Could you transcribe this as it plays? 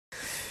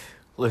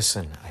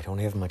Listen, I don't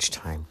have much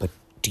time, but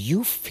do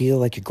you feel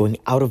like you're going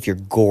out of your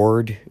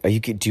gourd?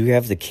 Do you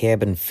have the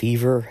cabin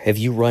fever? Have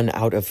you run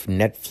out of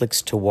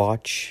Netflix to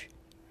watch?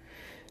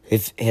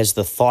 Has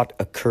the thought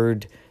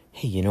occurred,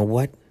 hey, you know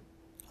what?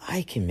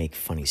 I can make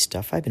funny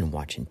stuff. I've been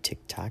watching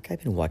TikTok.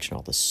 I've been watching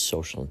all the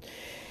social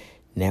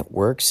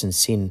networks and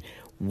seeing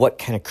what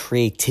kind of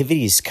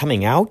creativity is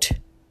coming out.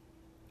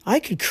 I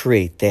could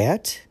create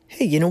that.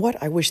 Hey, you know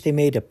what? I wish they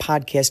made a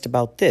podcast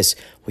about this.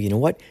 Well, you know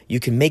what?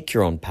 You can make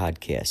your own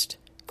podcast.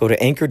 Go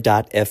to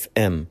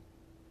anchor.fm.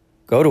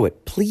 Go to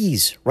it,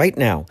 please, right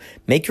now.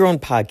 Make your own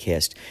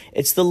podcast.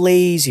 It's the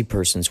lazy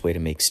person's way to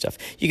make stuff.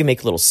 You can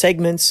make little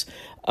segments.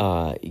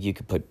 You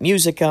can put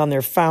music on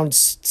there, found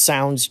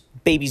sounds,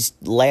 babies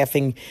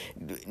laughing,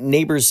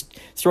 neighbors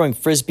throwing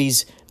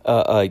frisbees,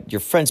 your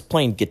friends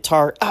playing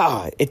guitar.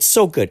 It's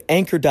so good.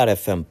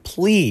 Anchor.fm.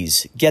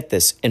 Please get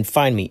this and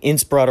find me.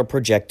 Inspirato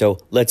Projecto.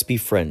 Let's be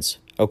friends.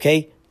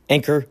 Okay?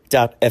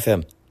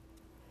 Anchor.fm.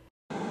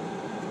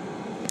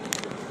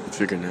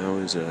 Figure now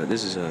is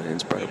this is an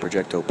Inspirato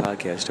Projecto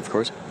podcast, of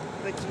course.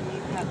 But you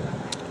need help.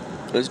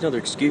 There's another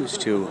excuse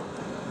to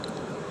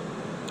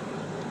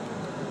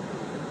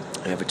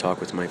have a talk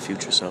with my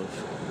future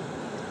self.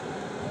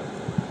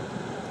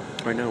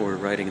 Right now we're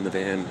riding in the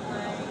van.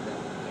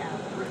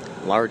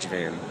 Large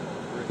van.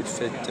 It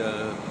fit 1, 2,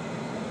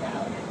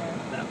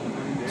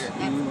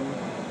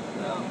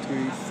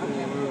 3,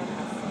 4,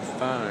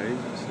 5,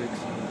 6,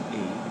 8,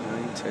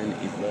 9, 10,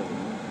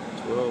 11,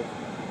 12,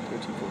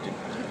 13, 14,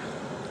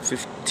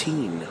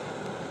 15.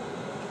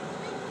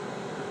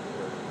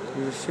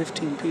 There were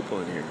 15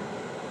 people in here.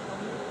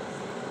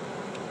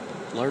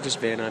 Largest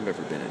van I've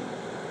ever been in.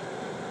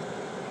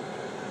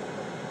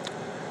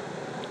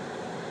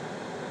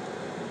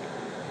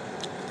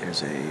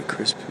 There's a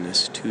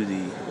crispness to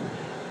the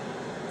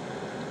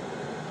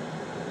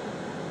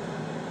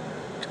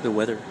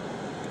weather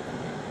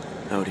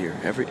out here.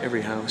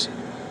 Every house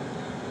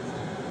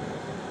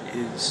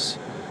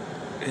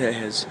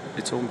has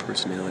its own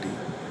personality.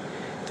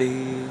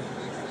 A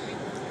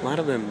lot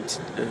of them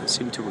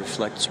seem to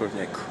reflect sort of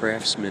that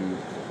craftsman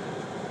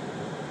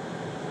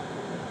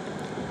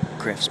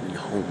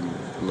home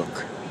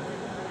look.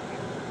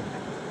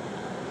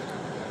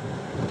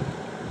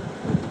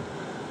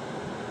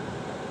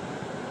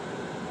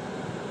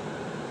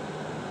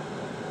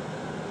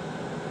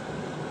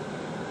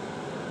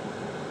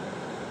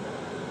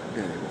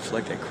 Yeah, they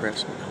reflect that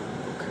craftsman home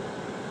look.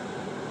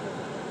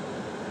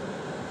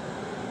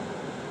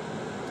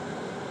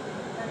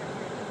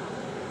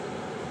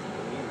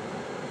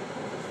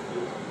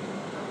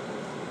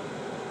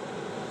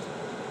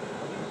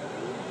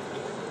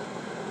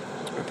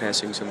 We're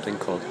passing something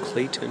called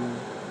Clayton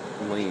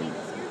Lane.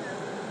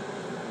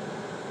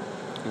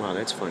 Wow,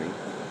 that's funny.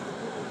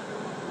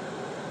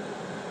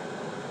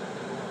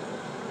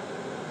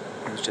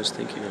 I was just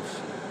thinking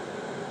of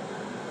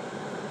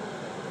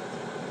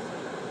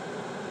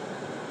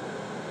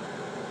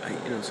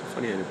it's so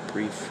funny. I had a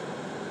brief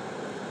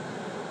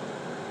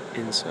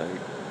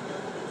insight.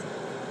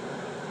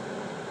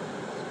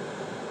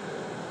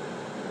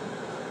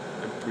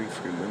 A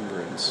brief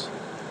remembrance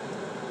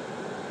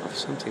of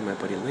something my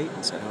buddy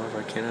Leighton said. However,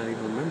 I cannot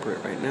even remember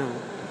it right now.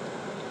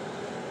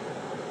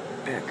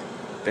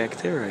 Back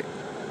there,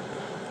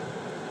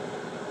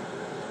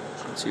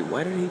 let's see,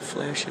 why did he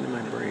flash into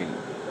my brain?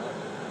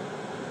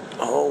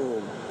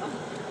 Oh,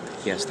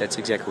 yes, that's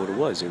exactly what it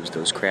was. It was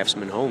those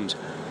craftsman homes.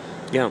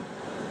 Yeah.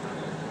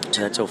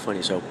 So that's so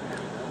funny. So,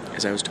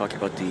 as I was talking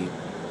about the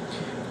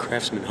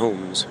craftsman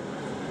homes,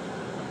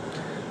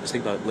 I was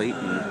thinking about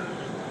Leighton,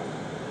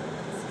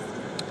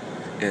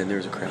 and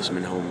there's a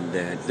craftsman home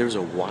that there was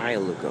a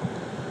while ago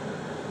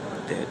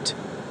that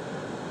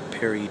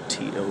Perry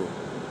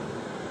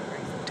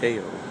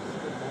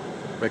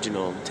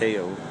Reginald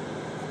Teo,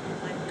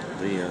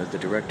 the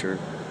director,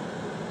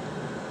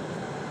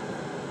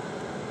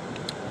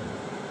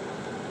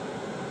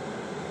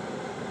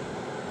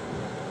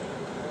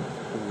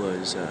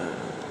 was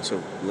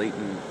so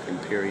Leighton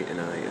and Perry and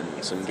I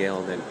and some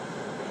gal that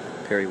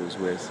Perry was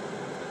with,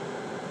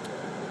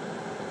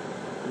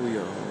 we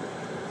all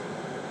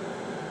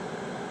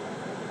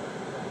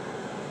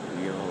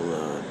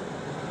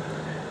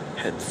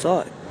had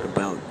thought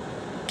about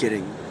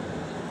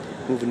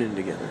moving in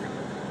together,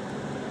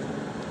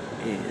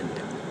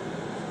 and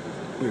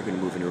we were going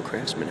to move into a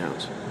craftsman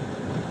house.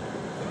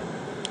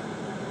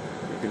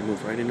 We were going to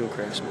move right into a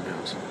craftsman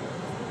house.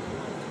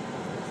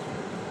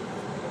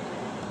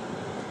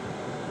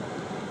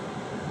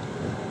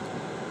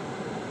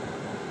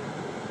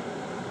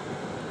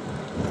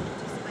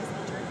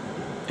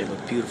 It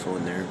looked beautiful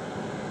in there.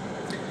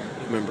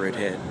 Remember, it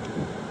had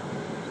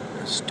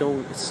a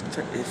stone. It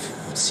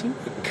seemed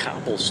like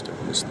cobblestone.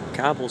 It was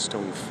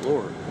cobblestone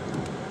floor.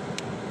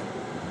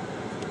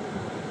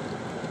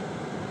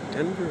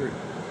 Denver,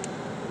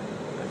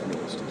 I've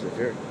noticed, is a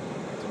very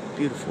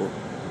beautiful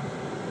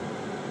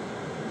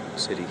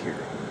city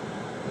here.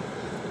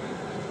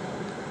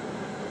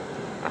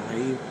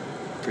 I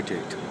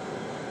predict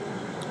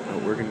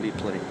we're going to be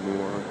playing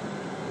more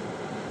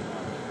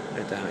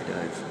at the High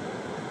Dive.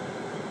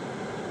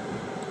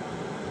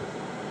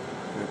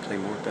 going to play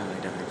more Belly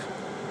Dive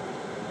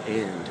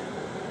and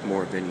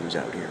more venues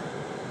out here.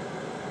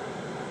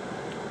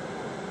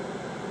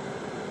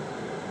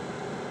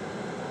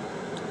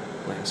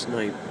 Last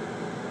night,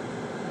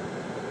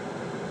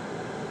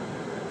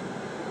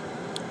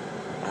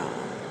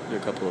 there were a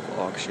couple of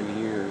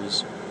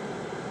auctioneers.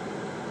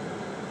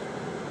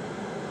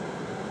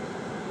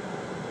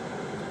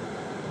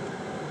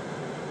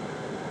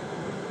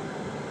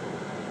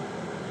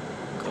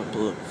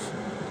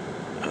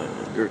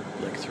 There were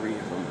like 3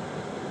 of them.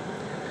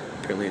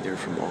 Apparently they're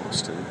from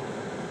Austin.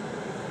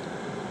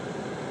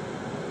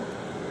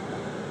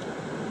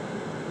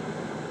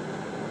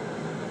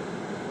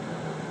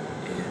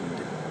 And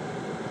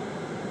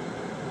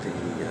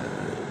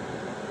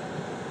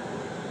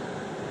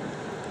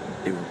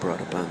they were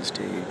brought up on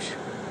stage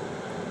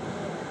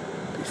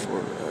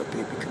before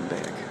Baby come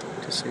back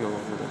to sing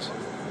along with us.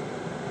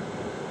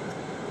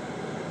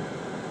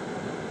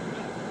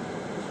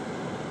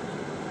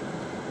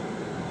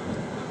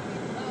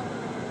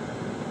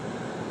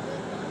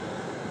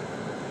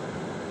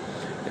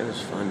 That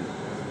was fun.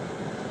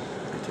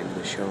 At the end of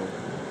the show,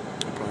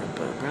 I brought up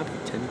probably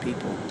 10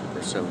 people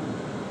or so.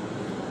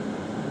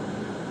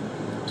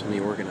 Some of the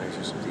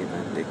organizers of the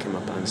event, they came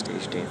up on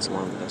stage, dance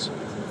along with us.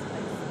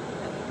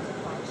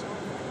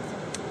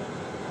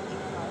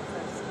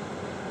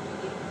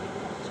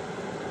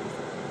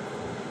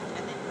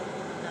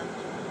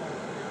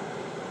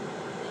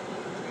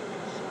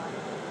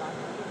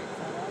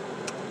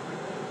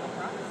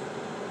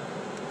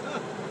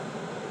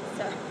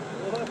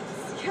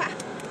 Yeah.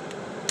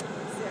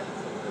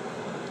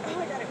 Oh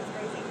my god, it was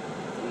crazy.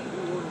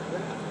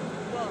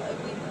 Well,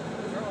 we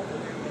were all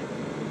there, but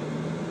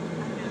I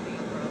don't know, the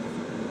young girls,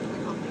 we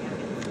call them the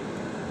youngins.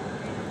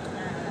 And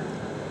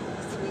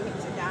so we went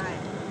to die.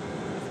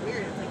 It's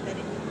weird. It's like that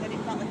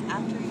it felt like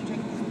after you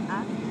drink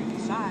the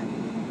shot,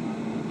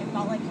 it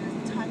felt like your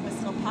tongue was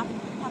still pop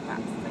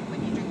rocks. Like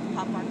when you drink the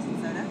pop rocks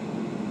and soda.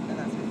 So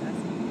that's what it does.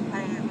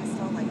 And it was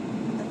still like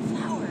the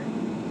flour,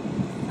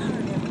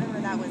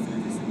 whatever that was,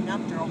 it just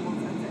numbed your whole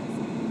senses.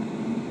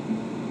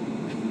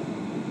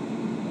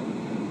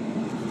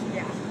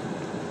 Yeah.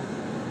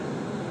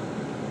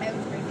 It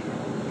was crazy.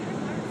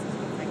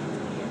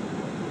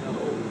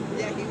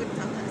 Yeah, he would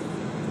tell us.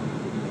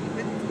 He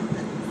wouldn't tell us.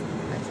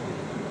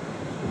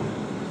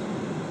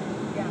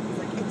 Yeah, it was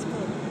like, it's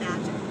full of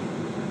magic.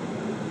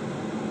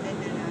 And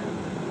then,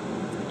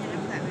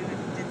 after that, we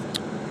did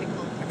some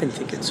pickles. I've been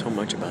thinking so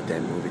much about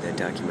that movie, that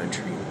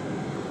documentary.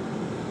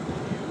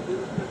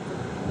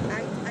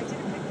 I did a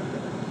pickle for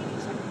the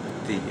bikini shop.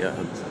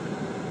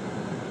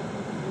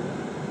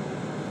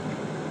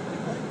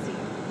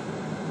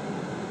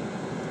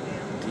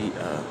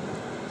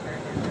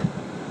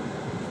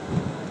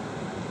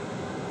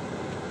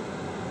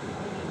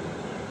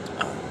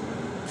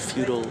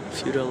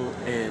 Futile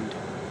and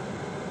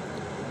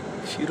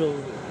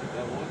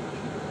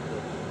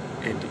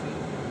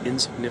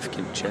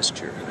insignificant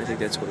gesture. I think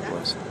that's what it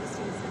was.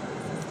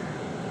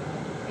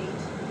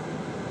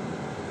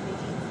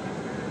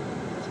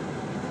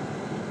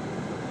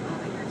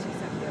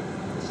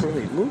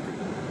 Brilliant movie.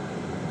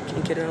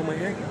 Can't get it out of my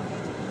head.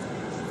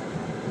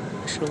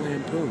 National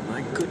Lampoon.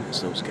 My goodness,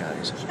 those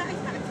guys.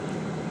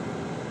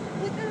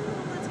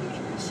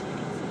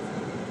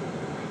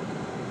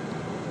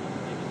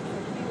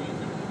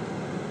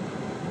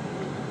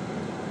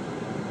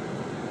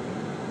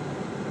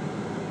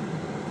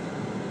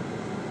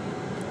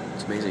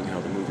 It's amazing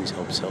how the movies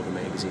help sell the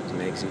magazines.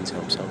 Magazines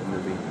help sell the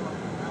movie.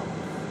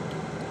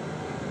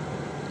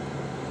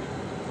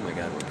 Oh my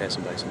God, we're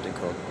passing by something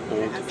called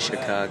Old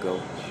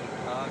Chicago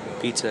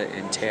Pizza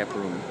and Tap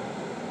Room.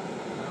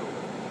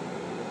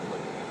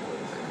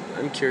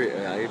 I'm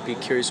curious. I'd be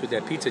curious what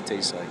that pizza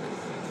tastes like.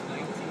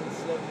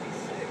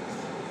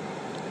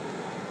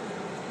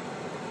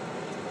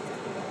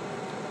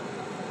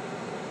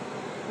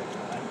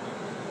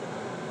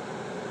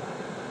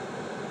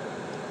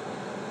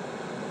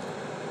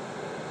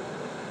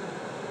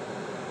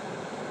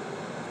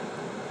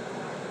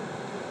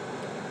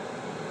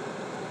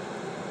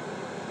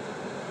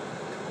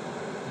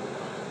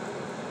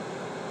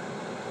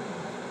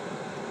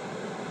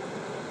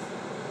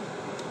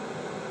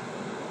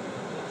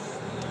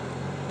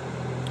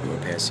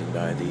 We're passing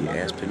by the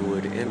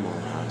Aspenwood Animal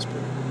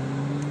Hospital.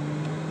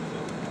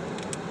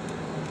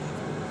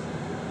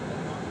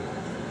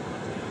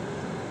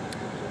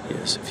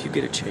 Yes, if you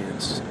get a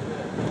chance,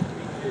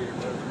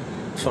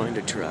 find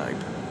a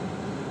tribe.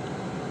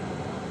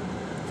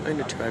 Find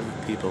a tribe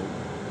of people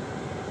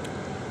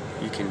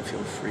you can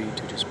feel free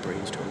to just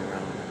brainstorm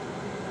around,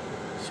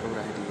 throw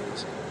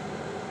ideas.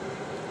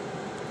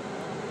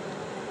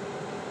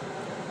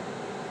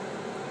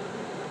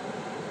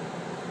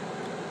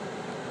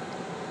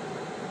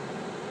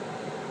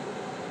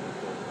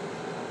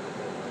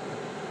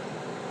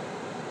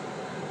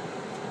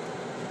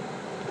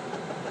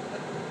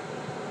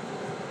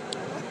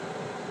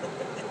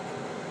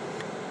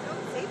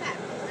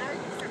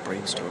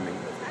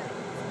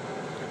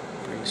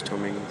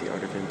 Brainstorming the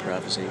art of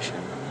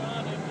improvisation.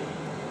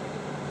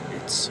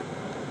 It's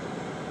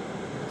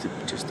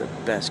just the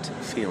best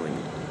feeling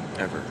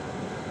ever.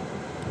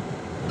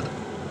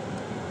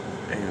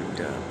 And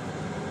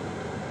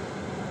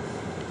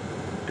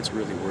it's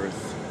really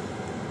worth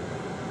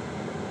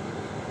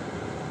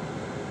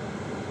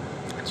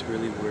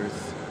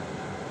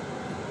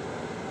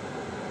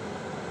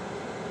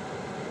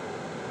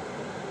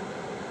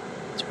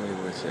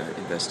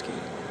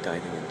investigating,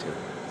 diving into.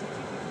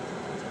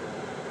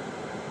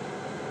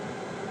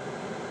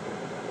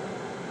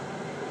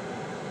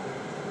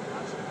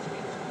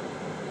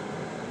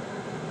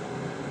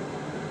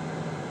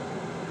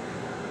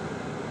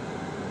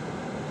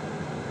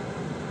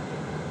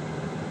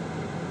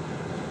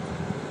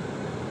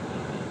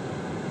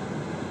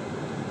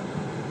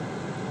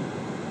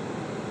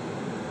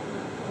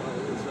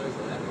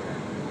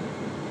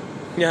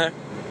 Yeah.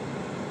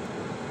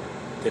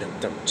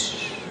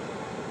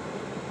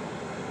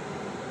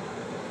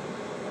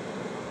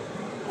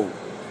 Oh,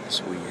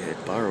 so we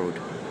had borrowed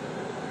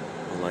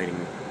a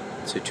lighting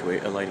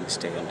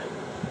stand.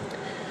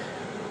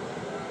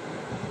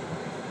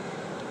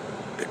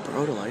 We had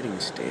borrowed a lighting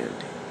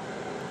stand,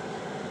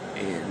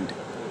 and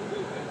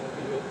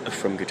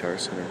from Guitar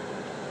Center.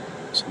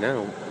 So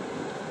now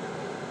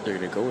they're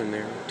gonna go in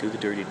there, do the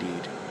dirty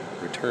deed,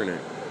 return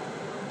it.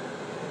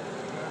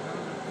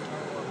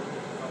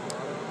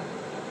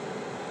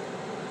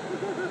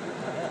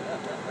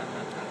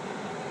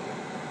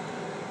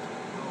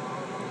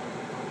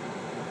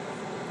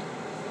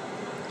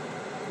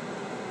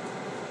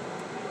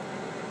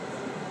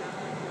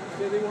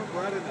 They weren't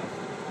bright enough.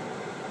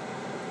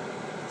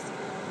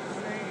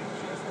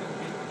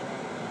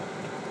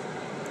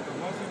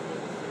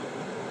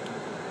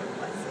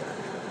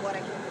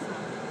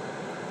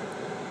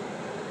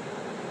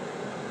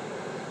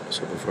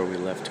 So before we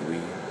left, we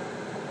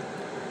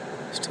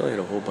still had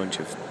a whole bunch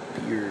of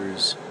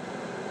beers,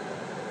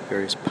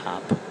 various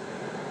pop,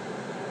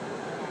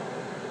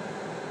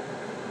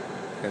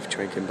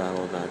 half-drinking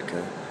bottle of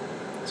vodka,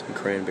 some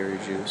cranberry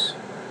juice.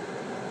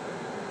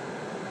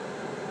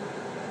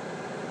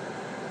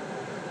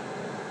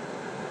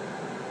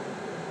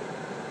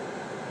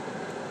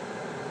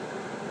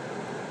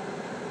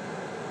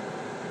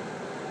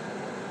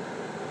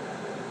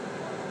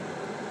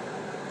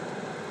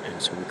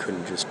 And so we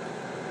couldn't just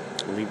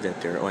leave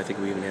that there. Oh, I think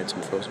we even had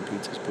some frozen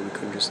pizzas, but we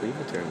couldn't just leave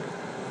it there in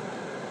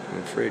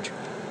the fridge.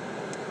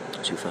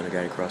 So we found a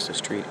guy across the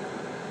street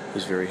who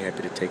was very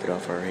happy to take it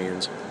off our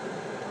hands.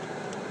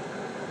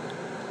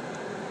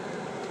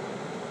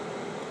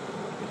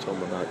 We told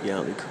him about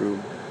Yachtly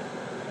Crew.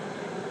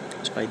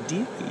 So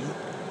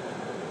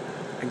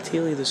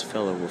ideally this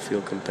fellow will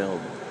feel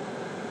compelled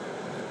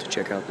to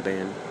check out the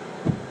band.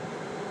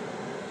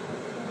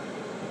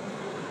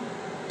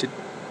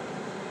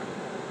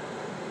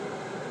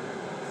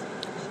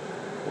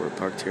 We're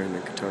parked here in the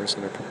Guitar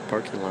Center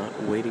parking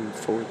lot waiting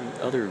for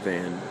the other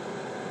van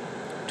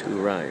to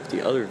arrive.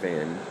 The other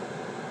van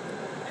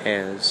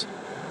has,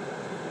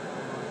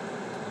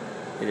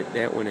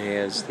 that one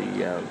has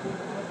the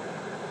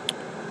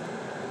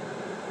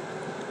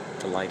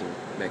lighting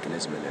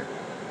mechanism in there.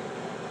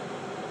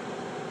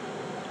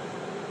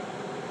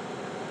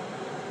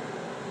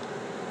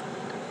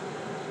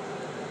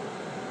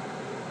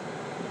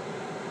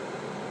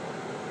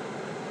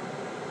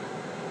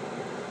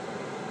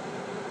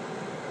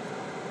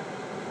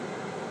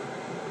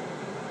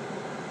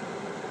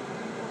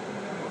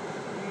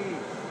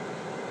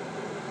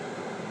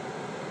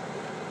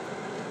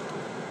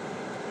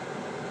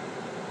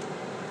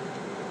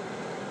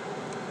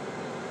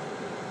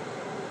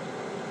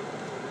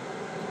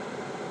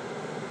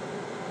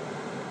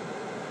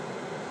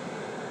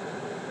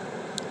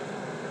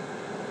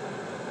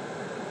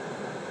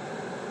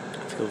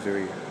 I feel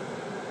very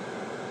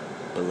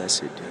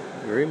blessed,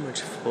 very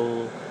much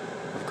full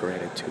of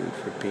gratitude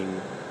for being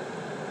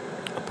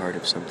a part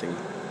of something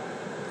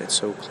that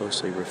so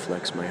closely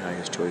reflects my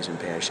highest joys and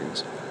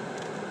passions.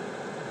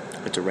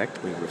 It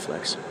directly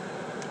reflects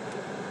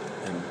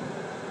them.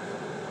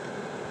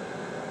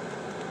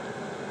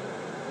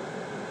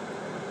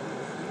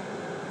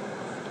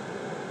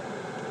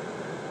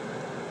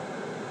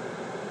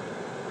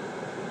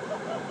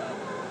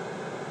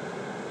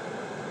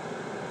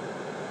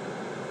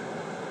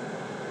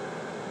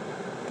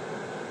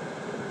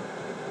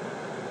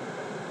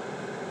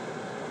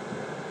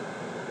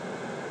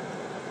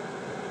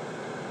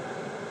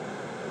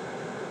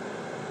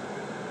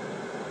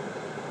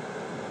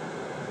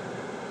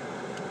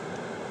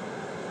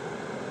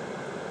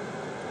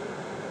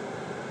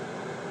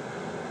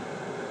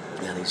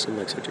 Yeah, they seem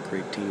like such a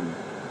great team,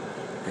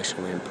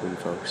 National Lampoon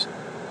folks.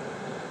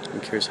 I'm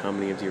curious how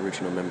many of the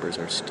original members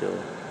are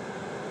still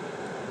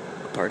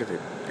a part of it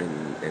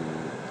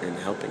and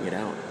helping it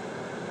out.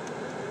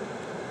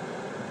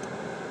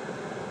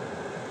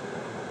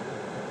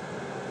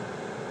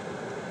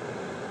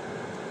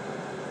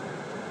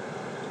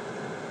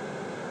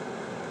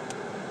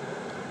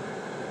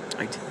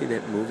 I tell you,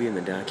 that movie and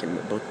the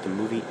document, both the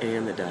movie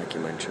and the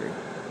documentary,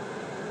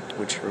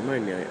 which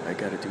remind me, I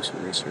gotta do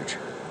some research.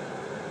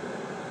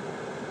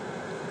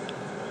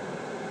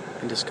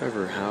 and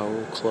discover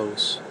how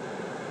close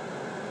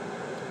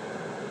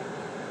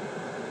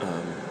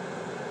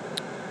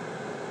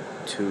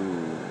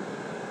to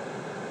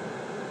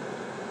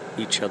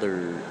each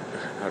other,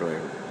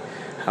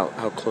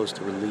 how close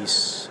the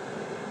release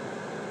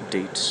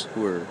dates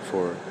were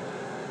for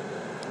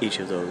each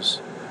of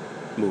those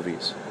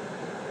movies.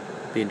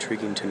 Be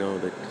intriguing to know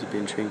that. It'd be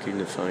intriguing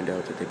to find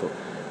out that they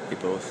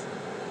both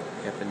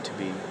happen to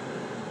be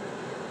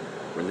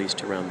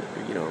released around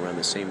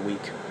the same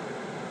week.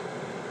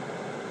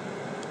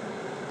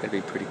 That'd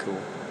be pretty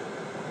cool.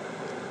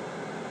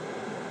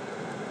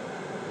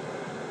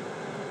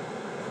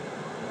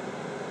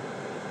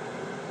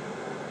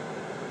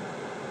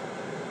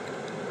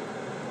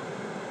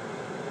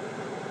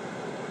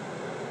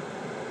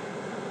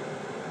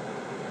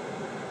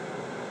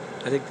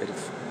 I think that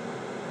if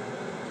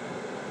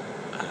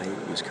I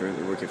was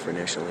currently working for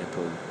National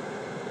Lampoon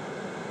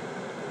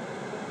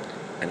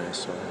and I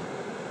saw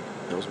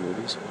those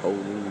movies, holy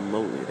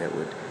moly, that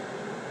would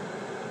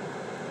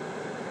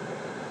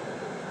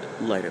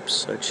light up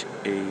such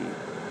a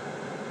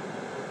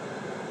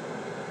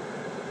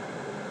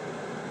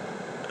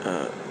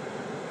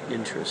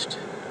interest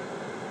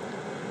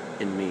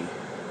in me,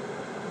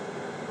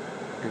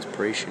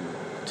 inspiration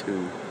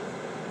to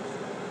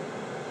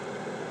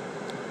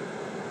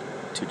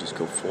just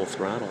go full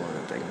throttle on a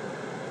thing.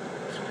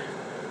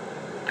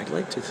 I'd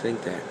like to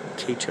think that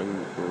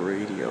KCHUNG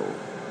Radio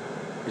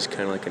is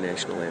kind of like a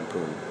National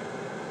Lampoon.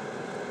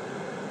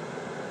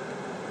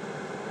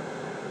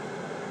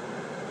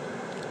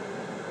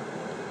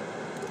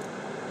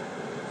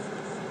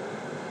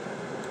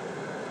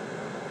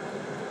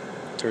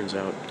 Turns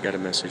out, got a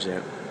message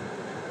that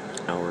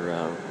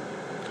I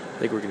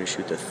think we're going to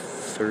shoot the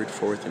 3rd,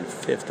 4th, and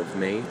 5th of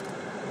May.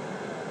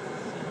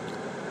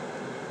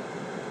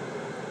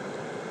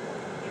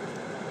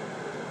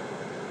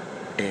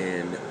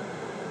 And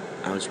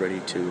I was ready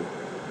to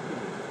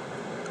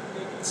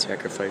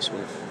sacrifice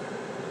one of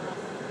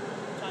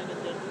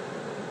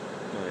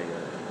my,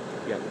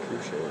 the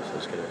cruise shows. I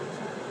was going to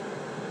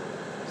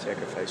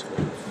sacrifice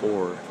one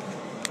for,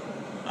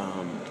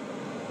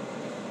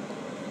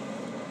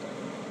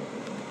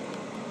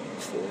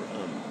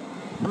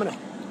 I'm going to,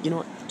 you know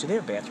what, do they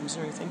have bathrooms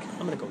there, I think?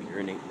 I'm going to go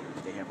urinate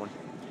if they have one.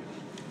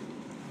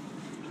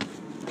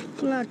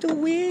 Like the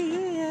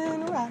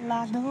wind, right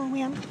like the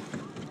wind.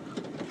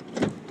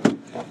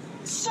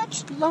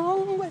 Such a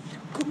long way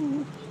to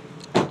go.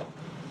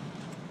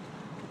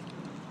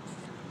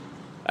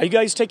 Are you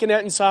guys taking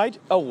that inside?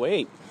 Oh,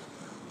 wait.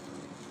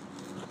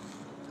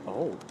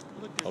 Oh,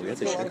 yeah,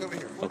 they should.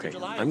 Okay,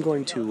 I'm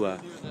going to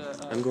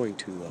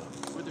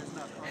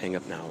hang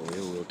up now.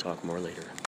 We'll talk more later.